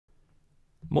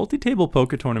Multi-table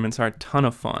poker tournaments are a ton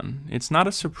of fun. It's not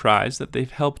a surprise that they've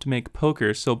helped make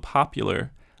poker so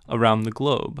popular around the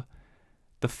globe.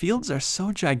 The fields are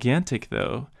so gigantic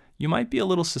though, you might be a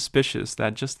little suspicious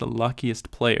that just the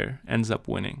luckiest player ends up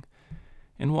winning.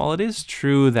 And while it is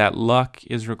true that luck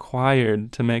is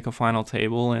required to make a final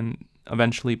table and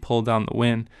eventually pull down the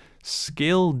win,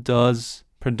 skill does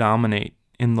predominate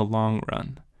in the long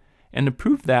run. And to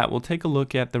prove that, we'll take a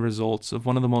look at the results of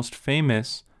one of the most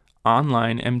famous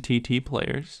online MTT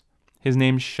players. His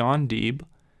name's Shaun Deeb.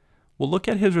 We'll look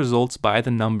at his results by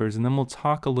the numbers, and then we'll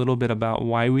talk a little bit about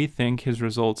why we think his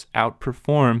results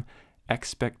outperform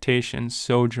expectations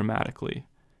so dramatically.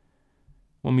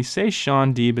 When we say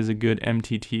Shaun Deeb is a good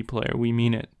MTT player, we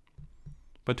mean it.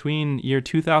 Between year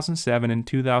 2007 and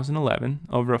 2011,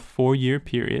 over a 4-year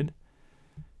period,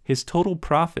 his total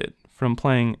profit from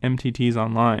playing MTTs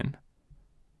online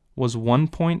was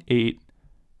 $1.8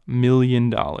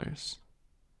 million.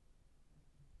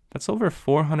 That's over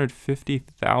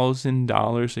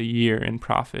 $450,000 a year in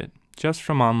profit just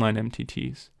from online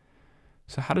MTTs.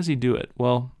 So how does he do it?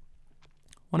 Well,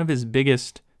 one of his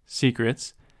biggest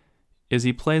secrets is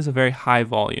he plays a very high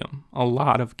volume, a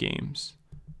lot of games.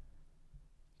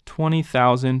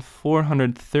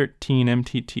 20,413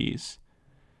 MTTs.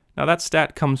 Now that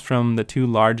stat comes from the 2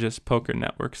 largest poker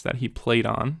networks that he played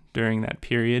on during that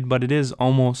period, but it is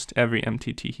almost every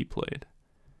MTT he played.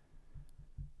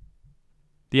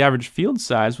 The average field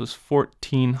size was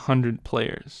 1,400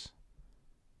 players.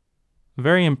 A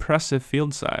very impressive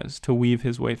field size to weave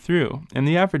his way through, and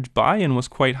the average buy-in was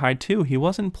quite high too. He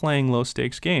wasn't playing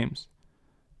low-stakes games.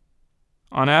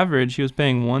 On average, he was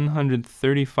paying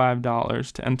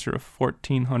 $135 to enter a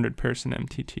 1,400-person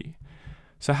MTT.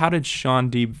 So how did Shaun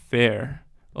Deeb fare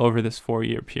over this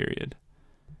 4-year period?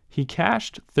 He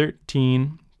cashed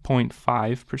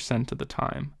 13.5% of the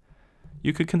time.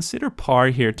 You could consider par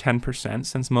here 10%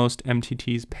 since most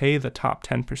MTTs pay the top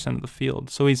 10% of the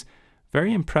field. So he's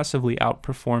very impressively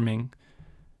outperforming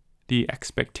the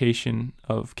expectation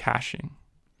of cashing.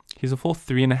 He's a full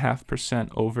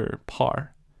 3.5% over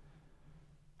par.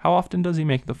 How often does he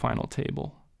make the final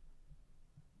table?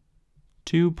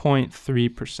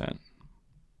 2.3%.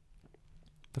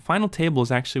 The final table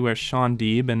is actually where Shaun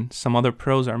Deeb and some other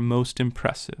pros are most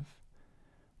impressive.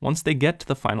 Once they get to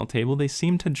the final table, they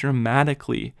seem to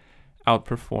dramatically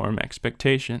outperform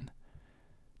expectation.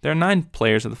 There are 9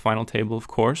 players at the final table, of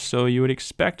course, so you would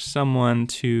expect someone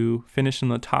to finish in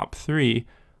the top 3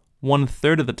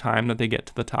 1/3 of the time that they get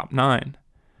to the top 9.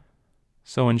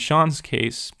 So in Shaun's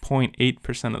case,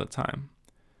 0.8% of the time.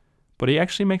 But he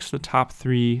actually makes the top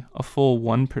 3 a full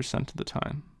 1% of the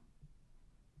time.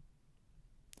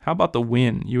 How about the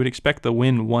win? You would expect the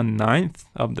win 1/9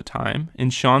 of the time. In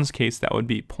Shaun's case, that would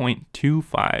be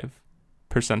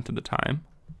 0.25% of the time.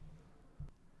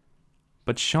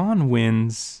 But Shaun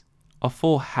wins a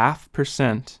full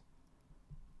 0.5%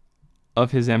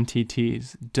 of his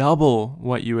MTTs, double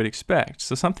what you would expect.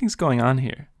 So something's going on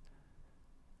here.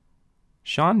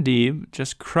 Shaun Deeb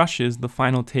just crushes the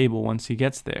final table once he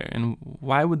gets there. And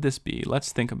why would this be?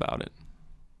 Let's think about it.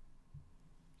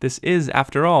 This is,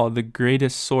 after all, the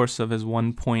greatest source of his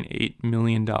 $1.8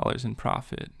 million in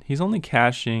profit. He's only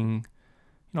cashing,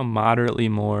 moderately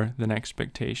more than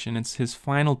expectation. It's his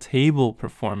final table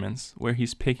performance where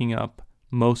he's picking up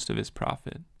most of his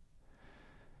profit.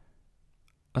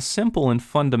 A simple and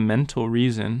fundamental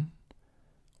reason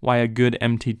why a good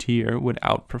MTTer would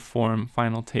outperform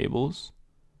final tables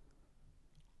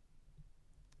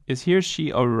is he or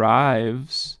she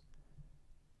arrives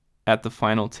at the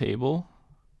final table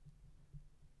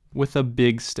with a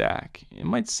big stack. It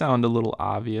might sound a little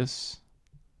obvious,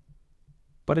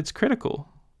 but it's critical.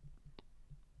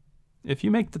 If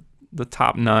you make the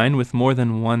top 9 with more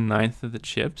than 1/9 of the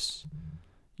chips,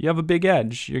 you have a big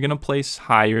edge. You're going to place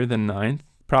higher than 9th,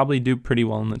 probably do pretty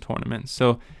well in the tournament.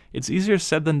 So it's easier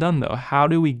said than done though. How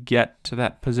do we get to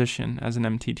that position as an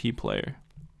MTT player?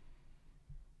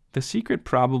 The secret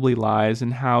probably lies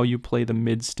in how you play the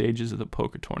mid stages of the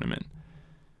poker tournament.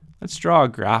 Let's draw a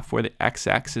graph where the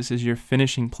x-axis is your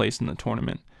finishing place in the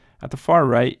tournament. At the far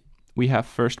right, we have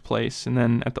first place, and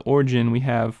then at the origin, we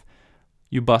have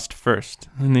you bust first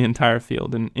in the entire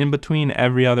field, and in between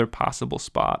every other possible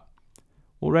spot.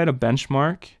 We'll write a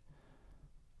benchmark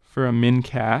for a min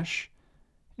cash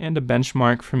and a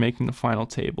benchmark for making the final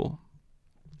table.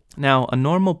 Now, a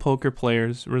normal poker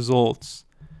player's results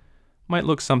might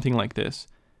look something like this.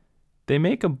 They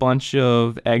make a bunch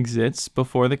of exits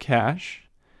before the cash,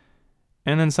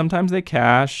 and then sometimes they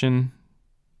cash, and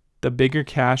the bigger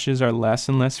cashes are less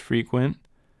and less frequent.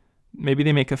 Maybe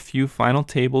they make a few final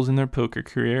tables in their poker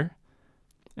career,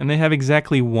 and they have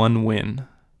exactly 1 win.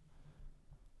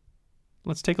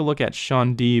 Let's take a look at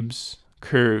Shaun Deeb's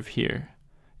curve here.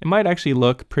 It might actually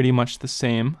look pretty much the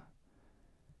same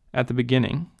at the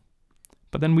beginning,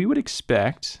 but then we would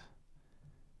expect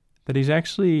that he's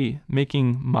actually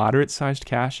making moderate-sized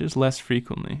cashes less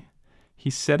frequently.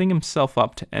 He's setting himself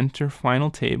up to enter final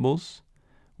tables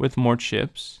with more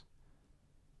chips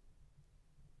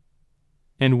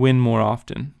and win more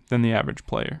often than the average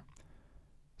player.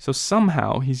 So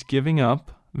somehow he's giving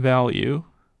up value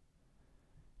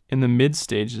in the mid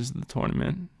stages of the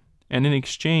tournament, and in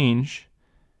exchange,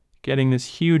 getting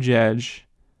this huge edge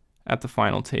at the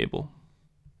final table.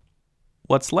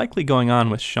 What's likely going on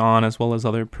with Shaun as well as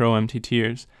other pro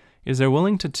MTTers is they're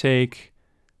willing to take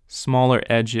smaller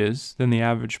edges than the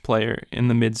average player in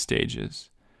the mid stages.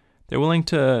 They're willing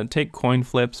to take coin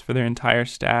flips for their entire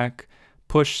stack,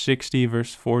 push 60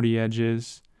 versus 40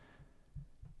 edges.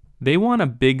 They want a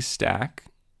big stack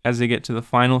as they get to the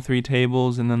final 3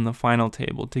 tables and then the final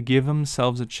table to give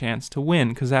themselves a chance to win,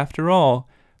 because after all,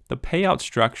 the payout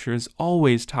structure is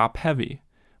always top heavy.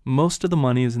 Most of the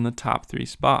money is in the top 3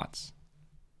 spots.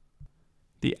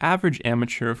 The average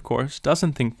amateur, of course,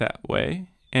 doesn't think that way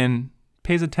and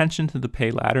pays attention to the pay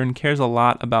ladder and cares a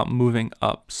lot about moving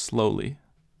up slowly.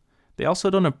 They also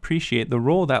don't appreciate the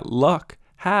role that luck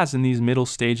has in these middle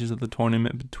stages of the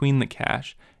tournament between the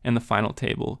cash and the final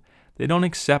table. They don't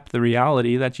accept the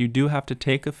reality that you do have to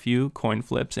take a few coin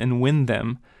flips and win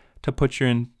them to put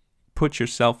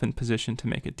yourself in position to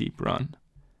make a deep run.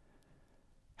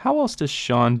 How else does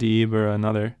Shaun Deeb or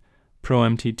another pro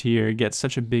MTTer get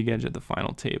such a big edge at the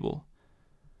final table?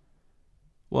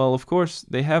 Well, of course,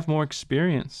 they have more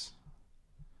experience.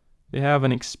 They have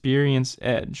an experience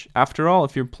edge. After all,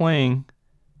 if you're playing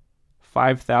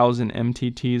 5,000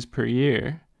 MTTs per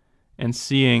year and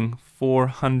seeing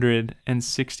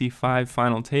 465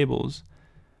 final tables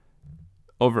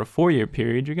over a 4-year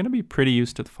period, you're going to be pretty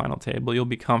used to the final table. You'll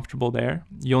be comfortable there.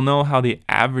 You'll know how the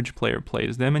average player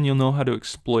plays them, and you'll know how to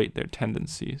exploit their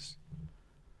tendencies.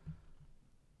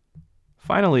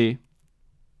 Finally,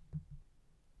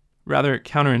 rather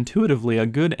counterintuitively, a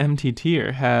good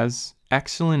MTTer has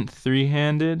excellent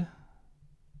three-handed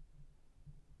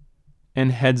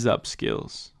and heads-up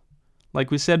skills. Like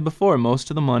we said before,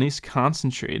 most of the money's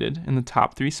concentrated in the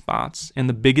top 3 spots, and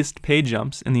the biggest pay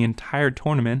jumps in the entire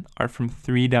tournament are from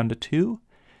 3 down to 2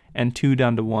 and 2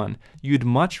 down to 1. You'd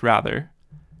much rather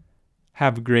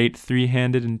have great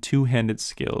 3-handed and 2-handed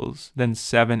skills than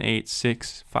 7, 8,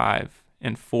 6, 5,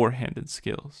 and 4-handed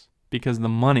skills, because the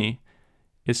money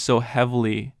is so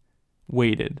heavily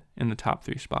weighted in the top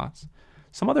 3 spots.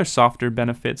 Some other softer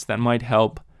benefits that might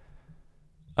help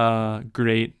a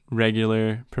great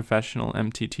regular professional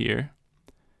MTTer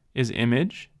is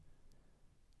image.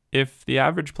 If the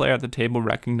average player at the table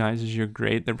recognizes you're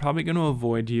great, they're probably going to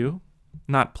avoid you,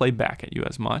 not play back at you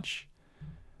as much.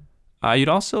 You'd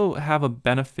also have a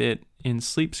benefit in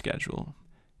sleep schedule.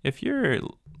 If you're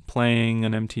playing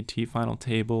an MTT final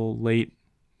table late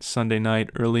Sunday night,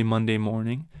 early Monday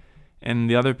morning, and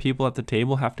the other people at the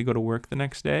table have to go to work the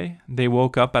next day, they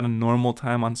woke up at a normal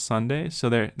time on Sunday, so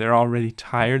they're already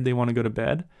tired, they want to go to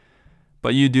bed,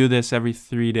 but you do this every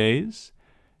 3 days,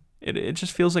 it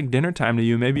just feels like dinner time to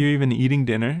you. Maybe you're even eating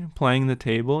dinner, playing the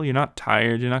table, you're not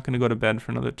tired, you're not going to go to bed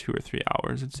for another 2 or 3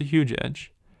 hours. It's a huge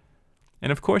edge.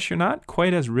 And of course, you're not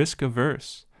quite as risk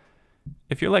averse.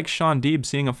 If you're like Shaun Deeb,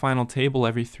 seeing a final table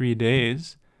every 3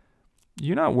 days,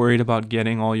 you're not worried about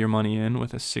getting all your money in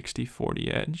with a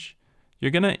 60-40 edge. You're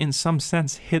going to, in some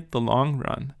sense, hit the long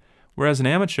run. Whereas an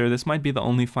amateur, this might be the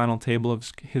only final table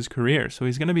of his career, so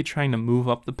he's going to be trying to move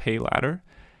up the pay ladder.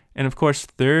 And of course,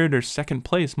 3rd or 2nd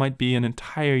place might be an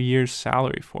entire year's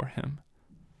salary for him.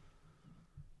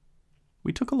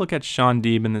 We took a look at Shaun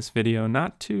Deeb in this video,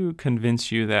 not to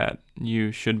convince you that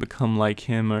you should become like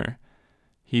him or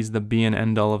he's the be and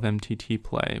end all of MTT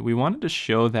play. We wanted to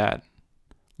show that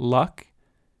luck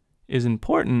is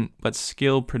important, but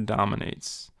skill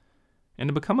predominates. And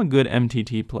to become a good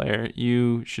MTT player,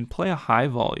 you should play a high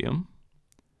volume,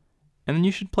 and then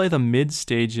you should play the mid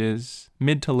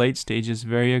to late stages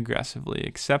very aggressively,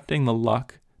 accepting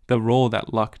the role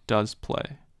that luck does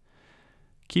play.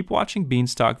 Keep watching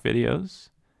Beanstalk videos,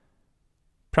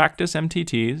 practice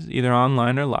MTTs, either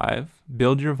online or live,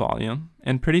 build your volume,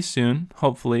 and pretty soon,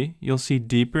 hopefully, you'll see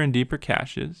deeper and deeper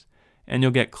cashes, and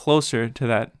you'll get closer to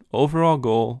that overall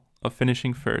goal of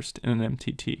finishing first in an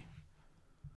MTT.